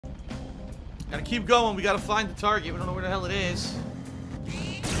Gotta keep going. We gotta find the target. We don't know where the hell it is.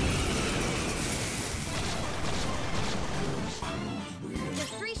 There's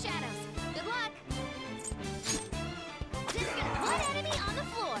 3 shadows. Good luck. Just got 1 enemy on the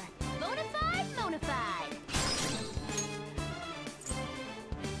floor. Bonafide, bonafide.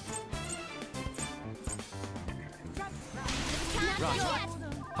 Not yet.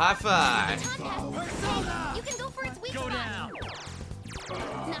 High five. You can go for its weak spot. Down.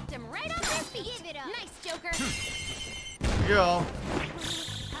 Knocked him right off their feet. Give it up. Nice, Joker. Here we go.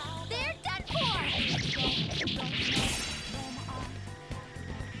 They're done for.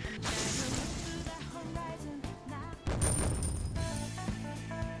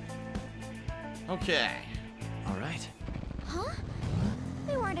 Okay. All right. Huh?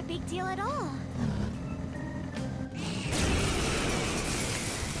 They weren't a big deal at all.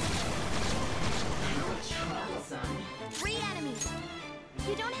 Son. 3 enemies.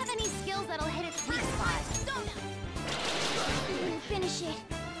 You don't have any skills that'll hit its weak spot. Finish it.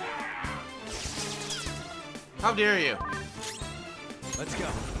 How dare you? Let's go.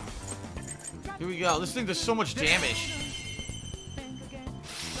 Here we go. This thing does so much damage.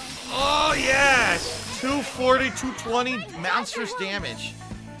 Oh, yes! 240, 220, monstrous damage.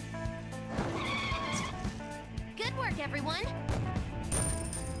 Good work, everyone.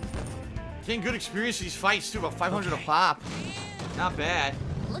 Getting good experience in these fights, too. About 500 a pop. Not bad.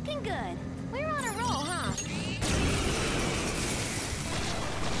 Looking good. We're on a roll, huh?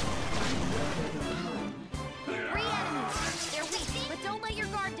 3 enemies. They're weak, but don't let your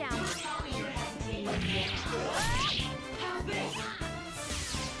guard down.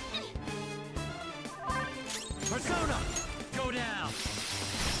 Persona, go down.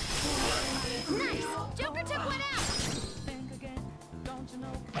 Nice. Joker took 1 out.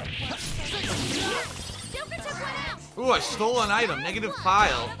 Joker took 1 out. Ooh, I stole an item. Negative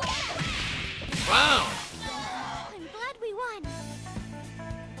pile. Wow. I'm glad we won.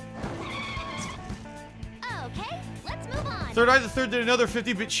 Okay, let's move on. Third Eye the Third did another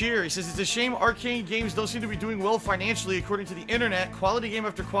 50-bit cheer. He says, it's a shame arcade games don't seem to be doing well financially according to the internet. Quality game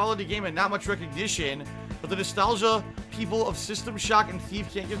after quality game and not much recognition. But the nostalgia people of System Shock and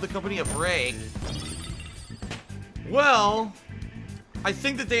Thief can't give the company a break. Well, I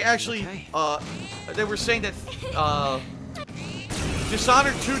think that they actually, they were saying that,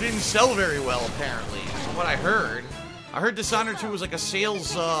 Dishonored 2 didn't sell very well, apparently, from what I heard. I heard Dishonored 2 was like a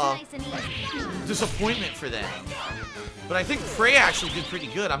sales, disappointment for them. But I think Prey actually did pretty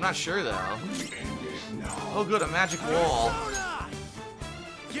good. I'm not sure, though. Oh, good, a magic wall.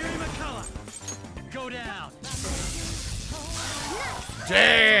 Give him a color. Go down.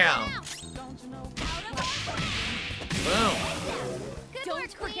 Damn! Boom.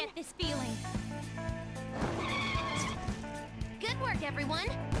 Don't forget this feeling. Good work, everyone.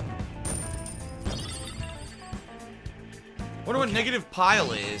 Wonder what negative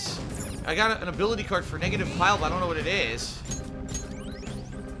pile is. I got an ability card for negative pile, but I don't know what it is.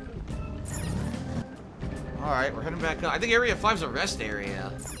 Alright, we're heading back up. I think Area 5's a rest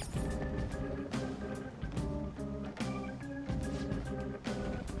area.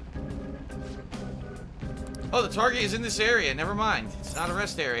 Oh, the target is in this area. Never mind. It's not a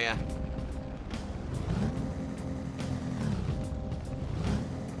rest area.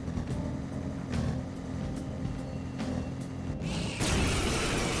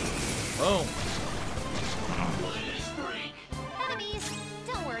 Boom. Enemies.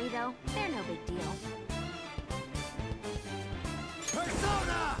 Don't worry, though. They're no big deal.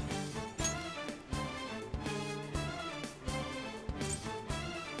 Persona.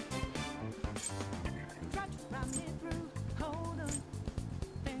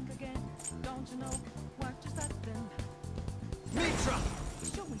 Mitra.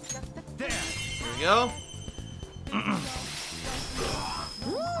 There. Here we go.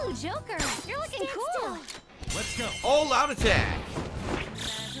 Ooh, Joker. You're looking cool. Let's go. All out attack.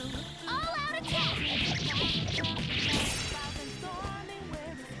 All out attack.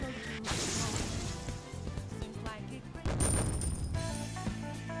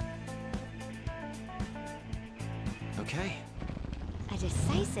 Okay. A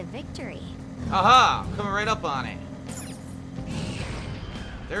decisive victory. Aha! I'm coming right up on it.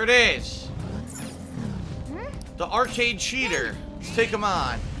 There it is. The arcade cheater. Let's take him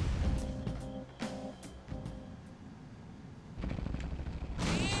on.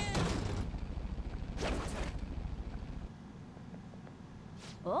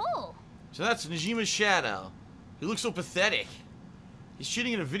 Oh. So that's Najima's shadow. He looks so pathetic. He's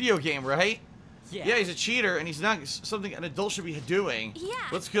cheating in a video game, right? Yeah, he's a cheater, and he's not something an adult should be doing. Yeah.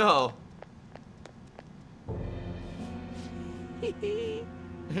 Let's go.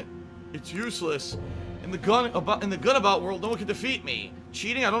 It's useless. In the gunabout world, no one can defeat me.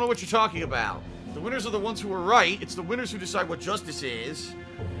 Cheating? I don't know what you're talking about. The winners are the ones who are right. It's the winners who decide what justice is.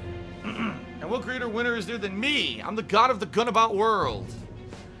 And what greater winner is there than me? I'm the god of the gunabout world.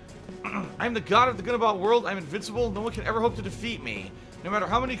 I'm the god of the gunabout world. I'm invincible. No one can ever hope to defeat me. No matter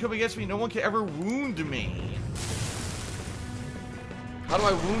how many come against me, no one can ever wound me. How do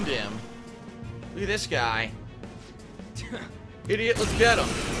I wound him? Look at this guy. Idiot, let's get him.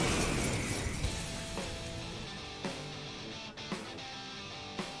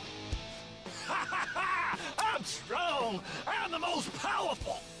 I'm strong. I'm the most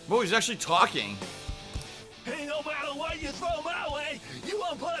powerful. Whoa, he's actually talking. Hey, no matter what you throw my way, you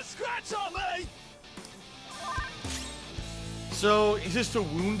won't put a scratch on me. So, is this to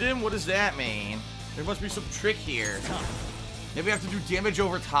wound him? What does that mean? There must be some trick here. Maybe I have to do damage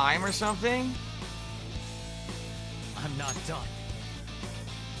over time or something? I'm not done.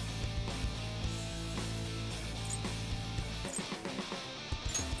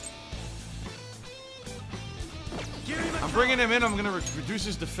 I'm bringing him in. I'm gonna reduce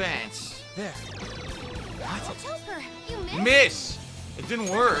his defense. There. Oh, Joker, you missed. Miss! It didn't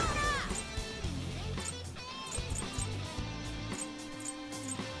work.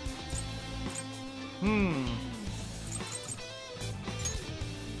 Luna.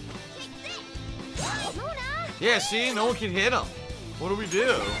 Yeah, see? No one can hit him. What do we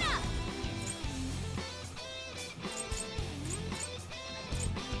do?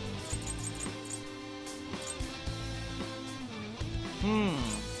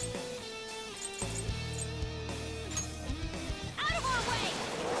 Out of our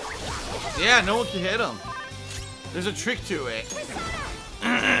way. Yeah, no one can hit him. There's a trick to it.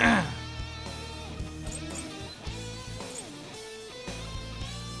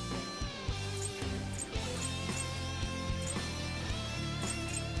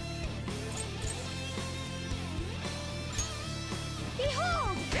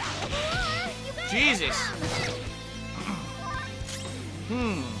 Behold. You better Jesus.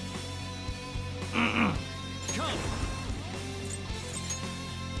 Come.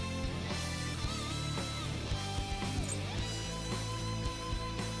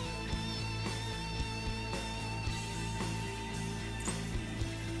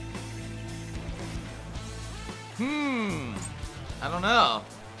 I don't know.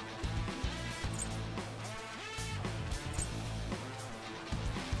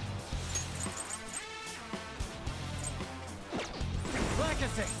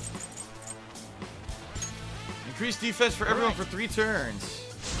 Legacy. Increase defense for everyone for 3 turns.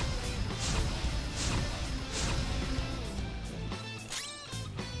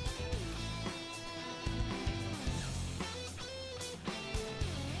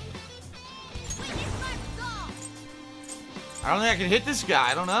 I don't think I can hit this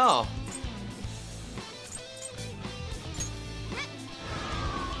guy. I don't know.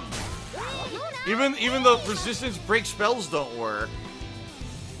 Even the resistance break spells don't work.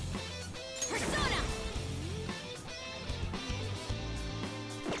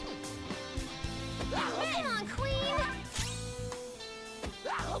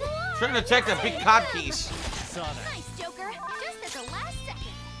 Trying to attack that big cod piece. Nice, Joker. Just at the last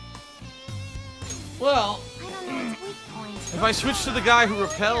second. Well, I don't know its weak point. if I switch to the guy who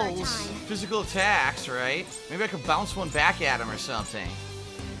repels physical attacks, right? Maybe I could bounce one back at him or something.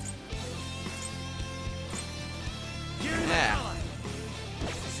 Yeah.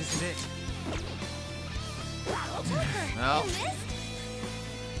 This isn't it. Joker, No. you missed?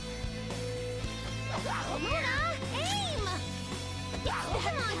 Luna, aim!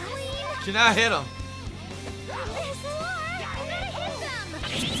 Come on, Queen! Cannot hit him. There's more! I gotta hit them!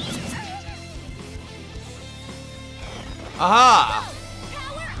 Aha!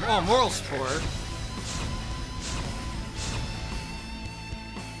 Power Oh, moral support.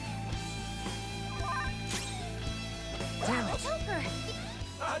 Damn it. Joker!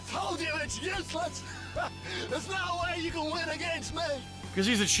 I told you it's useless. There's no way you can win against me. Because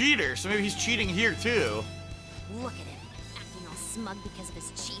he's a cheater, so maybe he's cheating here too. Look at him, acting all smug because of his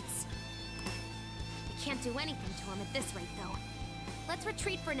cheats. We can't do anything to him at this rate, though. Let's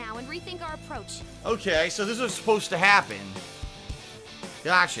retreat for now and rethink our approach. Okay, so this was supposed to happen.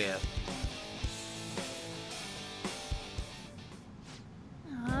 Gotcha.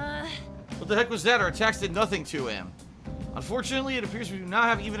 What the heck was that? Our attacks did nothing to him. Unfortunately, it appears we do not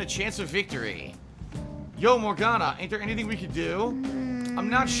have even a chance of victory. Yo, Morgana, ain't there anything we could do? I'm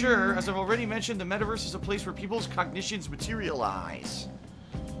not sure. As I've already mentioned, the metaverse is a place where people's cognitions materialize.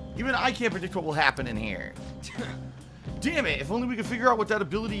 Even I can't predict what will happen in here. Damn it, if only we could figure out what that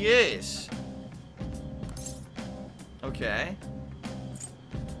ability is. Okay.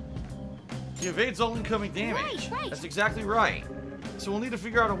 He evades all incoming damage. Right. That's exactly right. So we'll need to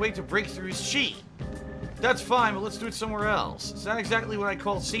figure out a way to break through his cheat. That's fine, but let's do it somewhere else. It's not exactly what I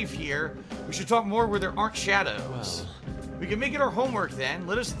call safe here. We should talk more where there aren't shadows. We can make it our homework then.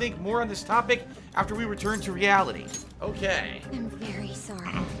 Let us think more on this topic after we return to reality. Okay. I'm very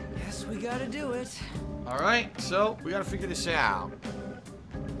sorry. Guess we gotta do it. Alright, so we gotta figure this out.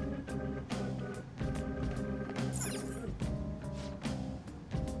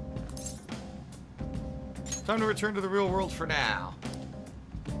 Time to return to the real world for now.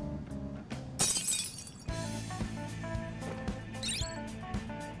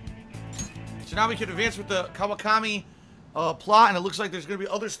 So now we can advance with the Kawakami plot, and it looks like there's going to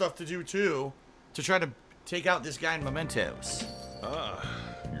be other stuff to do too, to try to take out this guy in Mementos. Ah,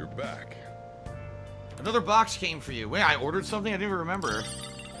 you're back. Another box came for you. Wait, I ordered something? I didn't even remember.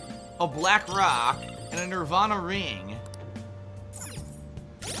 A black rock and a Nirvana ring.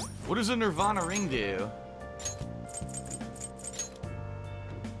 What does a Nirvana ring do?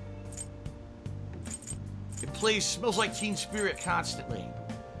 It plays Smells Like Teen Spirit constantly.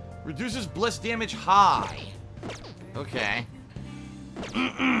 Reduces blessed damage high. Okay.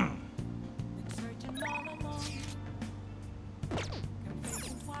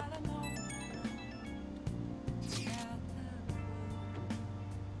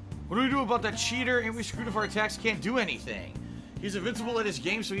 What do we do about that cheater? Ain't we screwed if our attacks can't do anything? He's invincible at his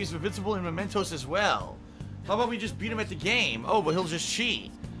game, so he's invincible in Mementos as well. How about we just beat him at the game? Oh, but he'll just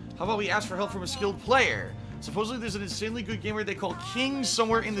cheat. How about we ask for help from a skilled player? Supposedly there's an insanely good gamer they call King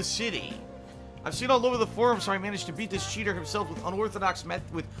somewhere in the city. I've seen all over the forums how he managed to beat this cheater himself with orthodox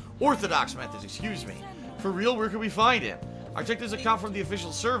methods, excuse me. For real, where can we find him? I checked his account from the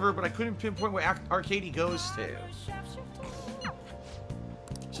official server, but I couldn't pinpoint where arcade he goes to.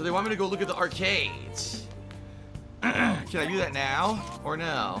 So they want me to go look at the arcades. Can I do that now? Or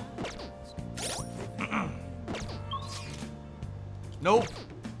no? Nope.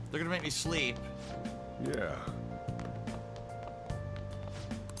 They're gonna make me sleep. Yeah.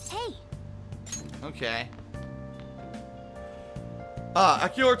 Hey. Okay.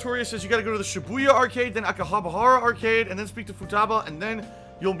 Akio Artoria says you gotta go to the Shibuya arcade, then Akihabara arcade, and then speak to Futaba, and then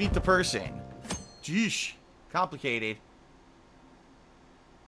you'll meet the person. Jeesh. Complicated.